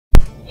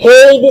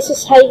Hey, this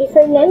is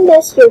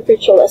Heidie-Fernandez, your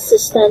virtual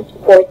assistant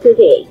for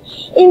today.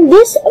 In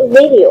this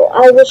video,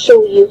 I will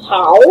show you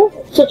how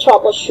to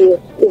troubleshoot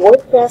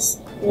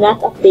WordPress not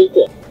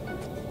updating.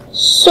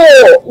 So,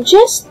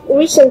 just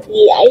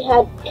recently, I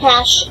had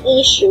cache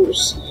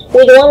issues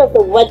with one of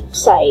the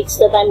websites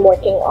that I'm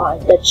working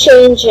on. The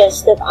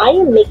changes that I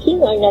am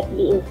making are not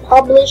being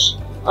published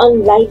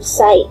on live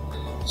site.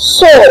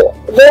 So,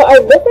 there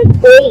are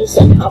different ways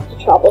on how to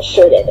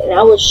troubleshoot it, and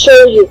I will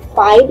show you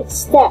 5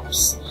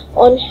 steps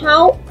on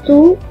how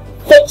to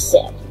fix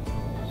it.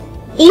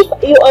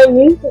 If you are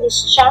new to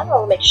this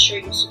channel, make sure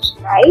you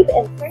subscribe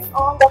and turn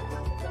on the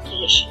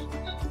notification.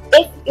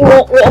 If you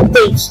want new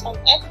updates on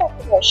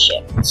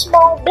entrepreneurship,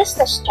 small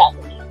business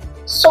strategy,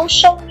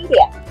 social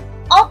media,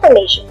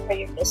 automation for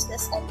your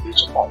business, and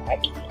digital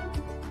marketing.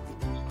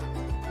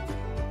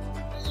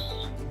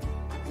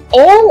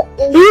 And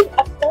leave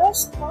a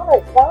first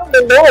comment down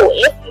below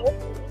if you're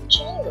new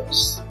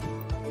channels.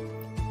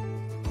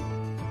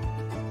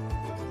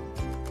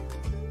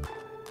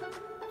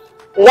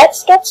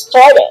 Let's get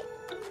started.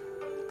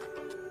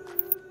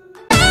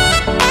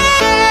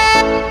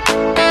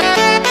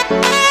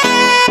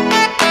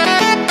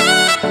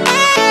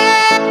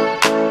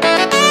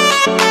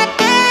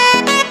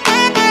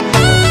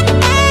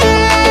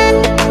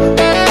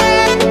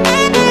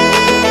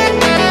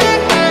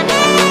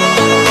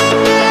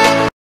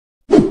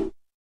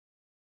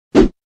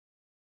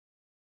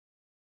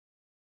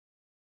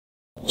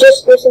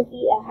 Just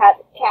recently, I had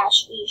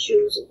cache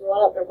issues with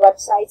one of the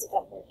websites that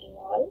I'm working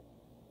on,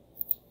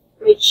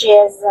 which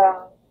is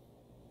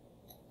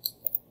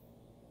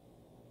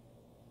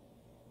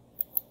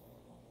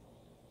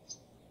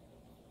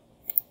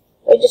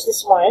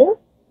this one.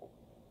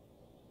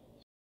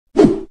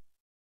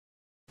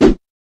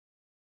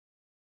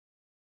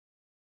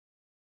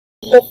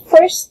 The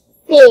first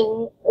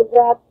thing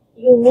that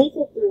you need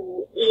to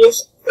do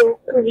is to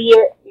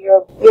clear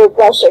your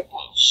browser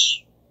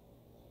cache.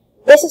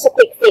 This is a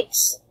quick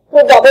fix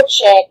to double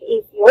check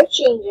if your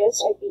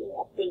changes are being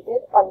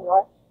updated on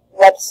your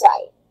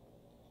website.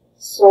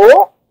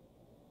 So,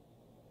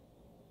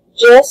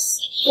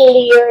 just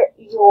clear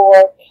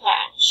your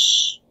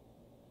cache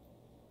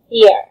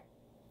here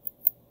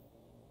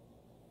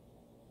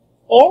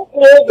and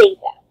clear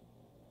data.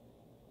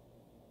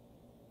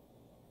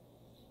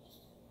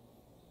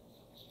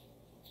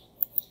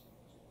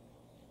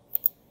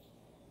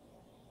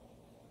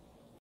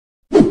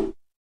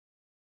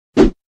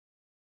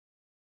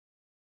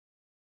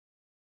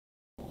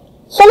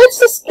 So let's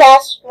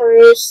discuss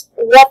first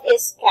what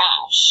is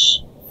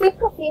cache.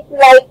 Think of it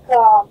like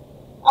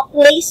a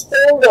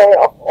placeholder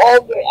of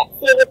all your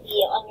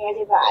activity on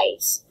your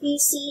device,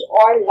 PC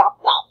or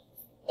laptop.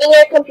 In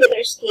your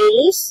computer's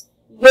case,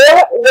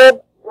 your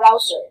web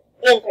browser,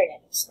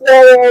 Internet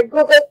Explorer,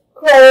 Google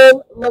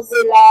Chrome,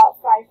 Mozilla,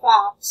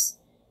 Firefox,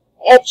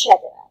 etc.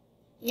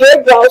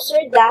 Your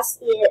browser does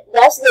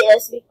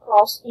this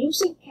because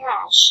using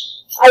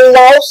cache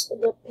allows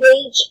the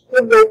page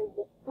to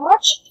load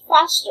much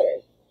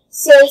faster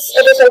since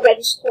it is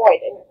already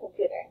stored in your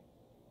computer.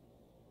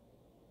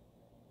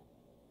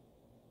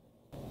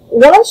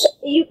 Once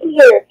you clear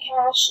your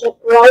cache, the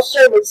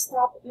browser will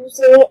stop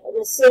using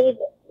the saved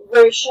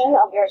version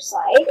of your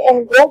site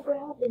and go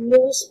grab the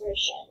newest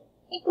version,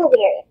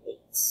 including your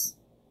updates.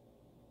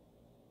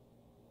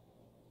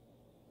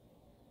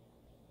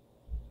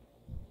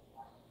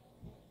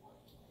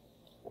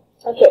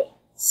 Okay,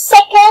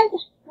 second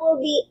will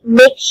be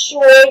make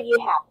sure you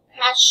have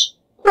cache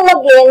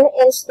plugin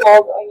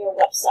installed on your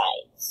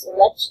website. So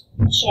let's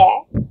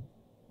check.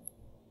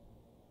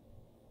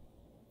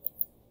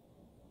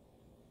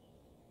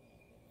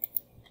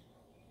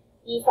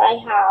 If I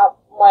have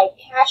my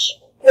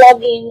cache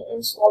plugin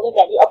installed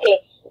already.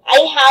 Okay, I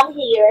have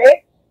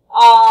here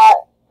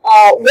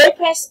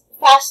WordPress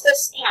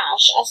Fastest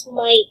Cache as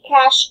my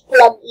cache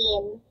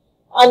plugin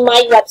on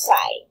my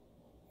website.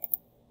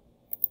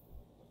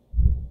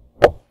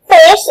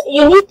 First,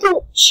 you need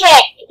to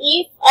check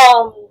if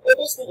it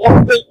is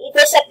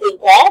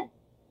updated.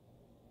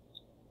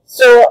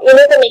 So you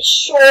need to make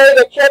sure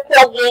that your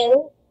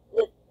plugin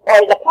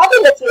or the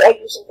plugin that you are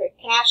using for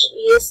cache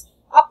is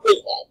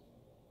updated.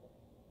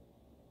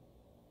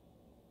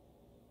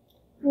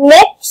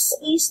 Next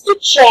is to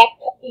check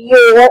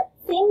your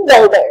theme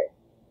builder.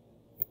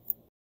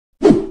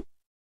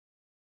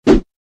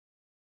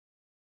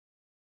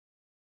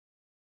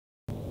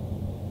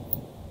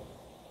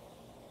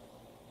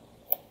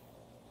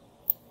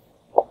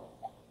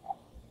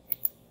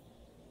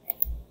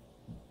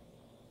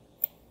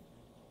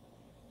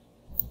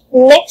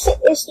 Next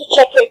is to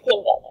check your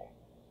theme builder.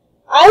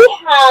 I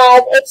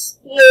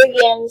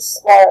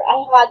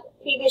had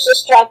previously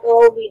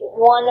struggled with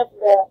one of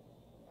the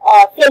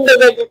theme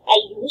builder that I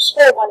use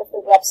for one of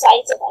the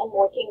websites that I'm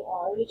working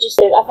on, which is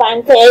the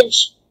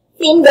Advantage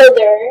theme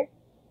builder,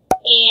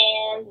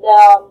 and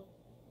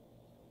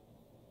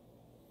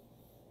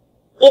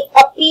it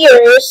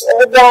appears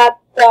that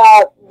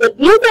the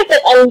builder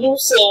that I'm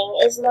using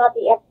is not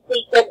the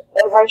updated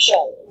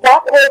version.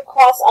 That will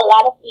cause a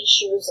lot of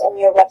issues on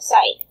your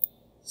website.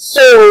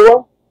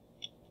 So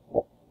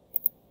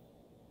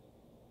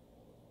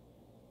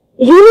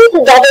you need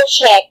to double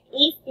check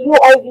if you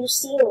are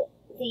using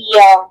the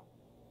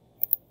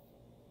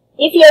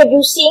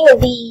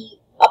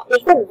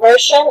updated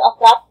version of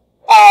that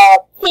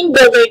theme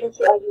builder that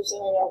you are using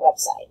on your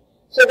website.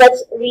 So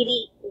that's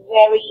really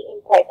very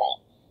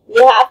important.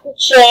 You have to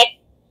check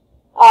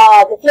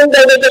the theme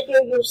builder that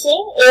you're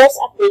using is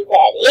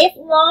updated. If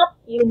not,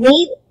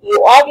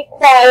 you are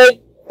required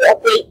to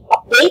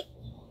update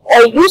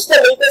or use the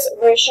latest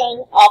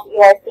version of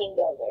your theme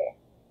builder.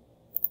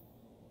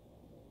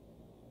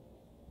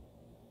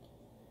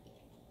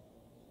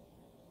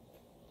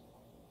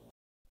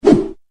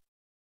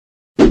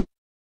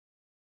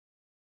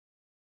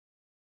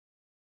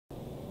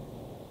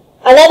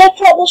 Another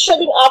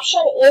troubleshooting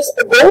option is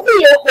go to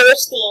your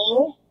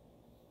hosting.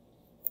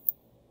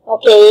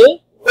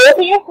 Okay, go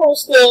to your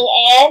hosting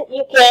and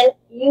you can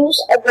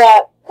use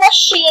the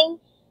caching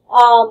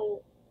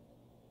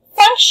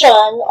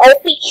function or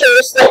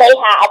features that they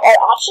have or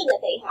option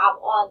that they have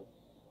on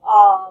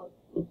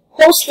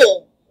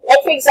hosting.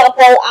 Like for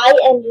example, I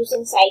am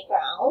using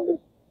Siteground.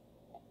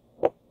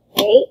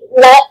 Okay,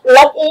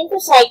 log into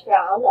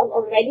Siteground. I'm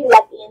already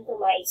logged into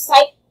my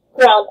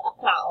Siteground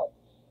account.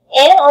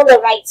 And on the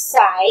right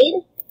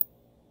side,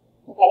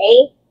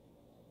 okay,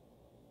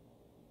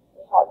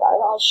 hold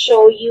on, I'll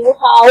show you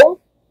how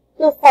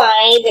to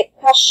find the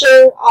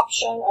caching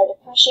option or the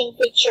caching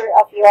feature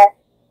of your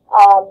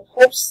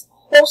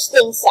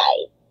hosting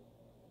site.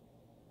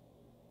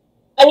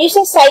 I'm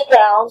using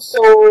Siteground,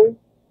 so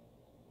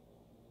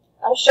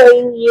I'm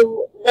showing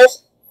you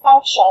this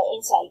function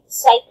inside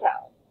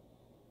Siteground.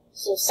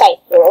 So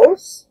Site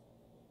Tools,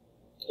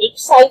 click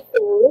Site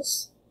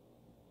Tools,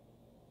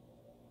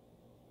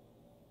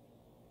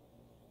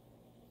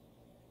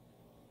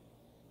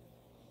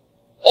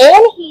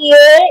 and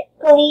here,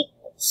 click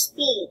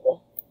Speed.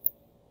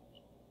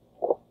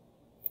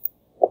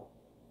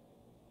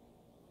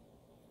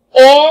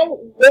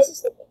 And this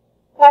is the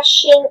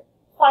caching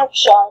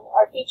function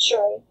or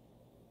feature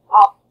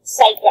of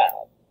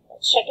Siteground.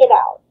 Let's check it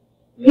out.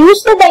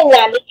 Use the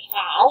dynamic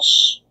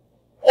cache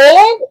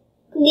and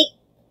click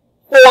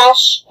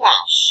Flash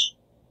Cache.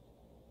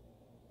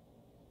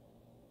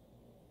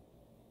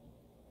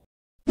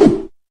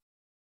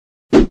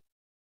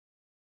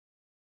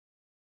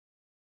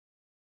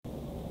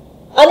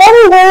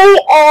 Another way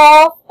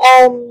of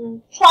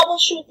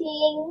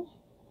troubleshooting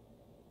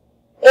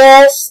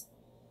is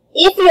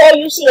if you are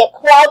using a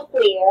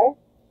CloudFlare,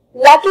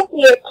 log into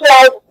your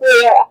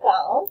CloudFlare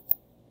account.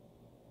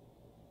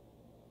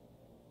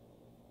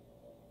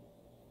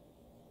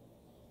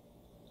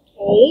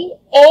 Okay,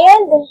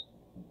 and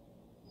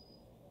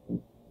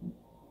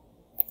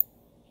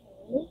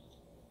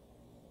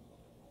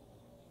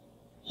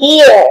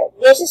here,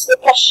 this is the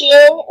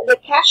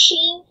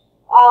caching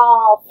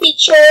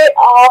feature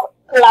of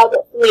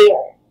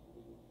CloudFlare.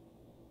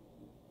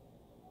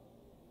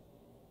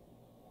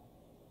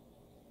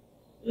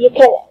 You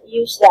can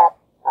use that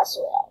as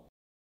well.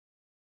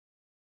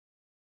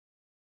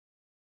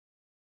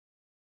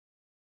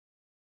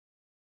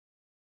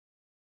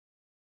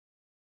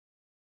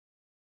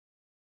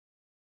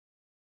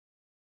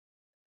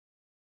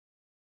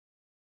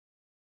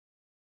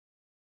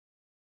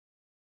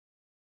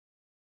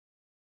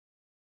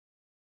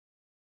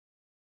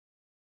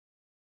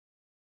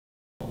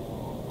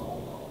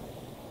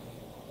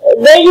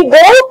 There you go.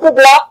 Good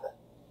luck.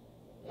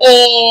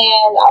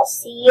 And I'll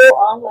see you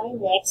on my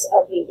next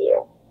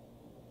video.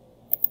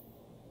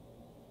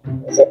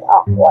 Is it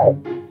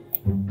awkward?